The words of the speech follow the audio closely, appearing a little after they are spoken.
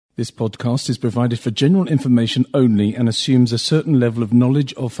This podcast is provided for general information only and assumes a certain level of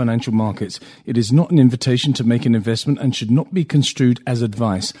knowledge of financial markets. It is not an invitation to make an investment and should not be construed as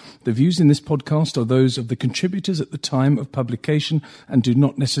advice. The views in this podcast are those of the contributors at the time of publication and do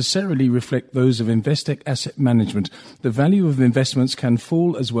not necessarily reflect those of Investec Asset Management. The value of investments can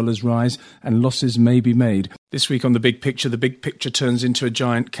fall as well as rise, and losses may be made. This week on The Big Picture turns into a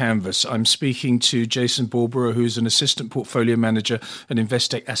giant canvas. I'm speaking to Jason Barborough, who's an assistant portfolio manager at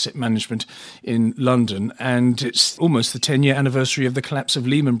Investec Asset Management in London. And it's almost the 10-year anniversary of the collapse of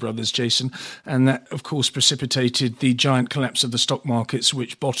Lehman Brothers, Jason. And that, of course, precipitated the giant collapse of the stock markets,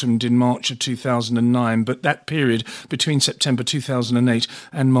 which bottomed in March of 2009. But that period between September 2008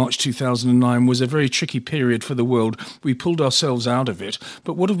 and March 2009 was a very tricky period for the world. We pulled ourselves out of it.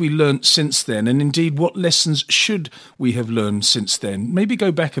 But what have we learnt since then? And indeed, what lessons should we have learned since then? Maybe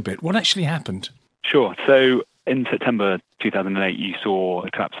go back a bit. What actually happened? Sure. So in September 2008, you saw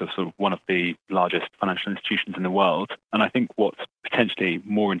a collapse of sort of one of the largest financial institutions in the world. And I think what's potentially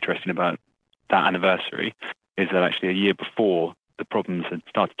more interesting about that anniversary is that actually a year before, the problems had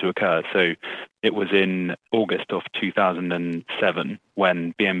started to occur. So it was in August of 2007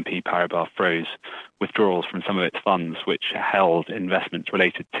 when BNP Paribas froze withdrawals from some of its funds, which held investments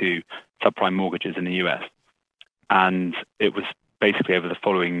related to subprime mortgages in the US. And it was basically over the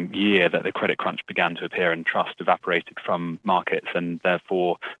following year that the credit crunch began to appear and trust evaporated from markets, and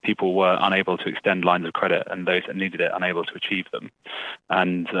therefore people were unable to extend lines of credit and those that needed it unable to achieve them.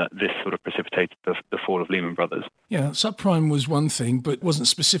 And this sort of precipitated the fall of Lehman Brothers. Yeah, subprime was one thing, but wasn't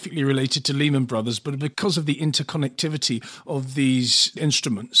specifically related to Lehman Brothers. But because of the interconnectivity of these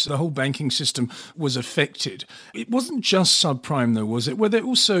instruments, the whole banking system was affected. It wasn't just subprime, though, was it? Were there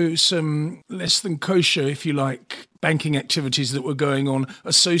also some less than kosher, if you like, banking activities that were going on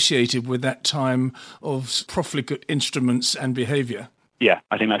associated with that time of profligate instruments and behaviour? Yeah,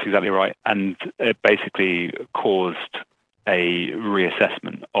 I think that's exactly right. And it basically caused a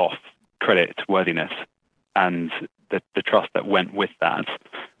reassessment of credit worthiness, and the trust that went with that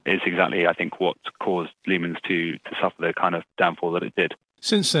is exactly, I think, what caused Lehman's to suffer the kind of downfall that it did.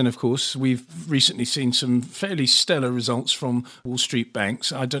 Since then, of course, we've recently seen some fairly stellar results from Wall Street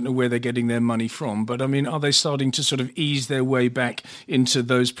banks. I don't know where they're getting their money from, but I mean, are they starting to sort of ease their way back into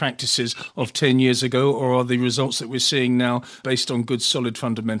those practices of 10 years ago, or are the results that we're seeing now based on good, solid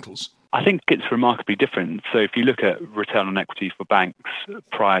fundamentals? I think it's remarkably different. So if you look at return on equity for banks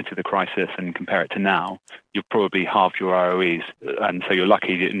prior to the crisis and compare it to now, you've probably halved your ROEs. And so you're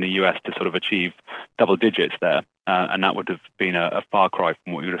lucky in the US to sort of achieve double digits there. And that would have been a far cry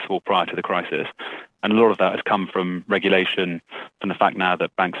from what you would have saw prior to the crisis. And a lot of that has come from regulation, from the fact now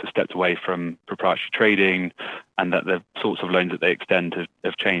that banks have stepped away from proprietary trading and that the sorts of loans that they extend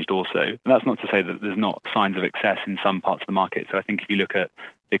have changed also. And that's not to say that there's not signs of excess in some parts of the market. So I think if you look at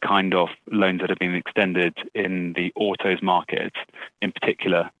the kind of loans that have been extended in the autos market in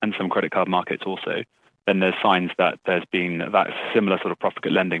particular, and some credit card markets also, then there's signs that there's been that similar sort of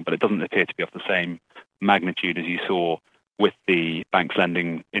profligate lending, but it doesn't appear to be of the same magnitude as you saw with the banks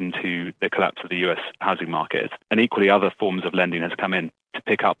lending into the collapse of the US housing market. And equally, other forms of lending has come in to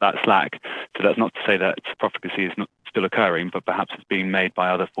pick up that slack. So that's not to say that profligacy is not still occurring, but perhaps it's being made by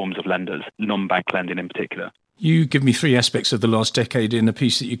other forms of lenders, non-bank lending in particular. You give me three aspects of the last decade in a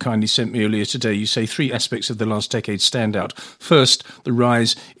piece that you kindly sent me earlier today. You say three aspects of the last decade stand out. First, the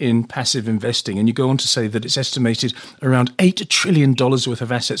rise in passive investing. And you go on to say that it's estimated around $8 trillion worth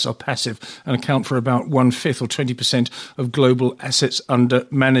of assets are passive and account for about 1/5 or 20% of global assets under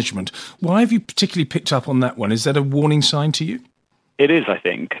management. Why have you particularly picked up on that one? Is that a warning sign to you? It is, I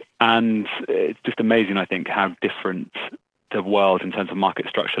think. And it's just amazing, I think, how different the world in terms of market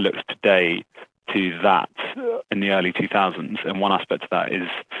structure looks today to that in the early 2000s. And one aspect of that is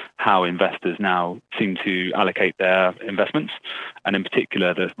how investors now seem to allocate their investments, and in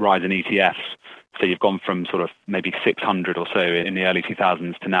particular the rise in ETFs. So you've gone from sort of maybe 600 or so in the early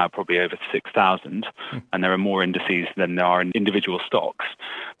 2000s to now probably over 6,000. And there are more indices than there are in individual stocks,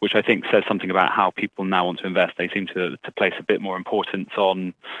 which I think says something about how people now want to invest. They seem to place a bit more importance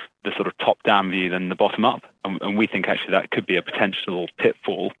on the sort of top-down view than the bottom-up. And we think actually that could be a potential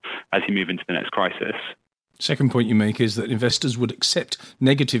pitfall as you move into the next crisis. Second point you make is that investors would accept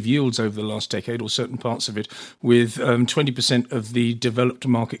negative yields over the last decade, or certain parts of it, with 20% of the developed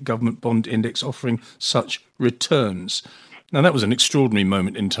market government bond index offering such returns. Now, that was an extraordinary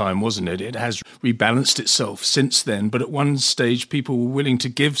moment in time, wasn't it? It has rebalanced itself since then, but at one stage people were willing to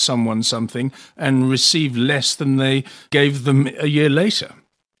give someone something and receive less than they gave them a year later.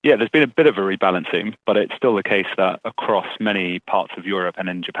 Yeah, there's been a bit of a rebalancing, but it's still the case that across many parts of Europe and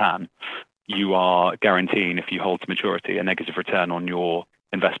in Japan, you are guaranteeing, if you hold to maturity, a negative return on your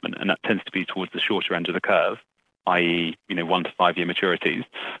investment, and that tends to be towards the shorter end of the curve, i.e., 1 to 5 year maturities.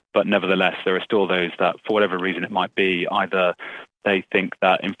 But nevertheless, there are still those that, for whatever reason it might be, either they think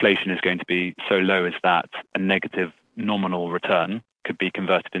that inflation is going to be so low as that a negative nominal return could be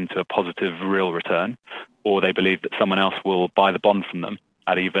converted into a positive real return, or they believe that someone else will buy the bond from them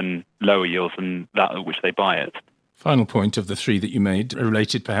at even lower yields than that at which they buy it. Final point of the three that you made,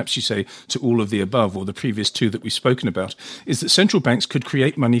 related perhaps you say to all of the above or the previous two that we've spoken about, is that central banks could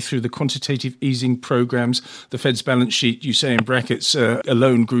create money through the quantitative easing programs. The Fed's balance sheet, you say in brackets,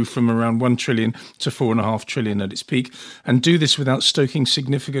 alone grew from around 1 trillion to 4.5 trillion at its peak, and do this without stoking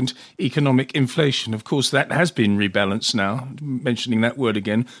significant economic inflation. Of course, that has been rebalanced now, mentioning that word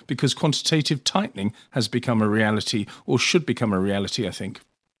again, because quantitative tightening has become a reality, or should become a reality, I think.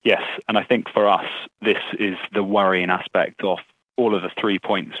 Yes, and I think for us, this is the worrying aspect of all of the 3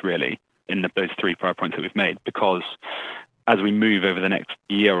 points, really, in those 3 prior points that we've made, because as we move over the next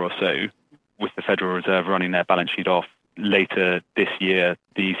year or so, with the Federal Reserve running their balance sheet off, later this year,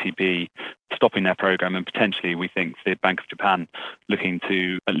 the ECB stopping their program, and potentially we think the Bank of Japan looking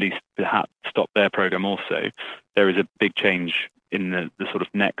to at least perhaps stop their program also, there is a big change in the sort of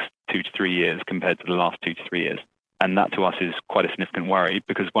next 2 to 3 years compared to the last 2 to 3 years. And that to us is quite a significant worry,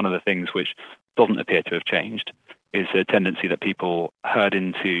 because one of the things which doesn't appear to have changed is a tendency that people herd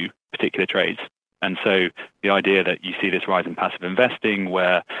into particular trades. And so the idea that you see this rise in passive investing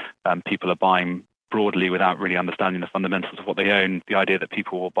where people are buying broadly without really understanding the fundamentals of what they own, the idea that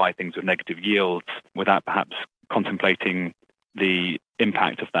people will buy things with negative yields without perhaps contemplating the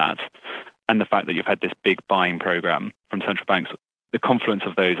impact of that, and the fact that you've had this big buying program from central banks, the confluence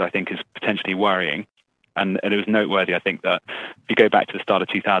of those, I think, is potentially worrying. And it was noteworthy, I think, that if you go back to the start of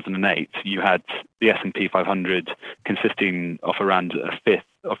 2008, you had the S&P 500 consisting of around a fifth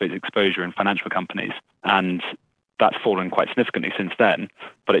of its exposure in financial companies. And that's fallen quite significantly since then.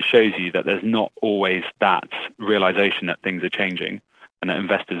 But it shows you that there's not always that realization that things are changing, and that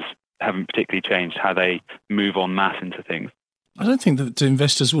investors haven't particularly changed how they move en masse into things. I don't think that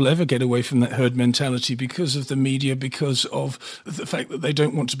investors will ever get away from that herd mentality because of the media, because of the fact that they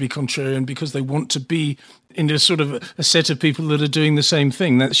don't want to be contrarian, because they want to be in a sort of a set of people that are doing the same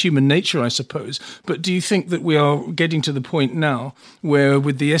thing. That's human nature, I suppose. But do you think that we are getting to the point now where,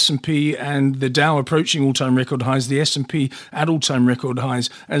 with the S&P and the Dow approaching all-time record highs, the S&P at all-time record highs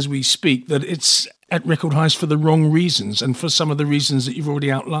as we speak, that it's at record highs for the wrong reasons and for some of the reasons that you've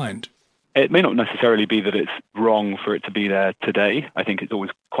already outlined? It may not necessarily be that it's wrong for it to be there today. I think it's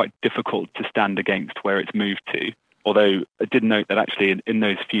always quite difficult to stand against where it's moved to. Although I did note that actually in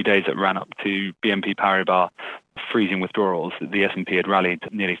those few days that ran up to BNP Paribas freezing withdrawals, the S&P had rallied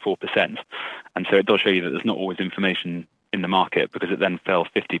nearly 4%. And so it does show you that there's not always information in the market, because it then fell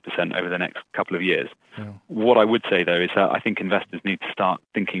 50% over the next couple of years. Yeah. What I would say, though, is that I think investors need to start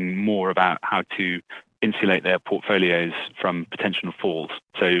thinking more about how to insulate their portfolios from potential falls.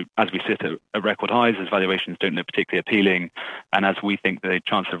 So as we sit at record highs, as valuations don't look particularly appealing, and as we think the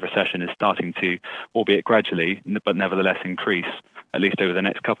chance of recession is starting to, albeit gradually, but nevertheless increase, at least over the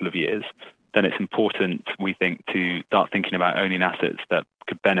next couple of years, then it's important, we think, to start thinking about owning assets that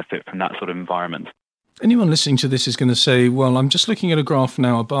could benefit from that sort of environment. Anyone listening to this is going to say, well, I'm just looking at a graph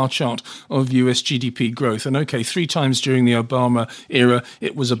now, a bar chart of US GDP growth. And okay, 3 times during the Obama era,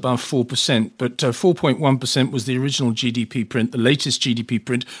 it was above 4%, but 4.1% was the original GDP print. The latest GDP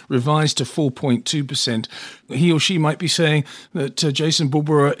print revised to 4.2%. He or she might be saying that Jason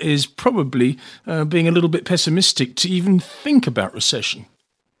Barbora is probably being a little bit pessimistic to even think about recession.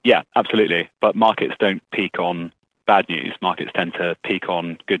 Yeah, absolutely. But markets don't peak on bad news. Markets tend to peak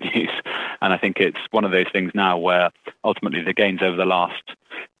on good news. And I think it's one of those things now where ultimately the gains over the last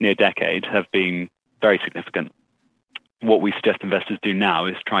near decade have been very significant. What we suggest investors do now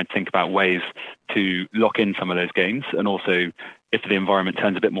is try and think about ways to lock in some of those gains. And also, if the environment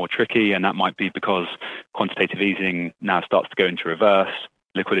turns a bit more tricky, and that might be because quantitative easing now starts to go into reverse,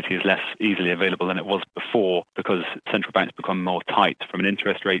 liquidity is less easily available than it was before because central banks become more tight from an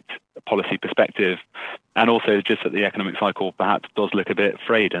interest rate policy perspective, and also just that the economic cycle perhaps does look a bit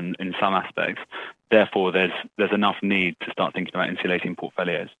frayed in some aspects. Therefore, there's enough need to start thinking about insulating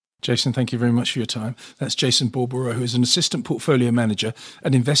portfolios. Jason, thank you very much for your time. That's Jason Barbora, who is an assistant portfolio manager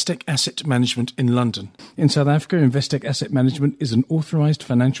at Investec Asset Management in London. In South Africa, Investec Asset Management is an authorised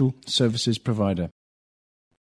financial services provider.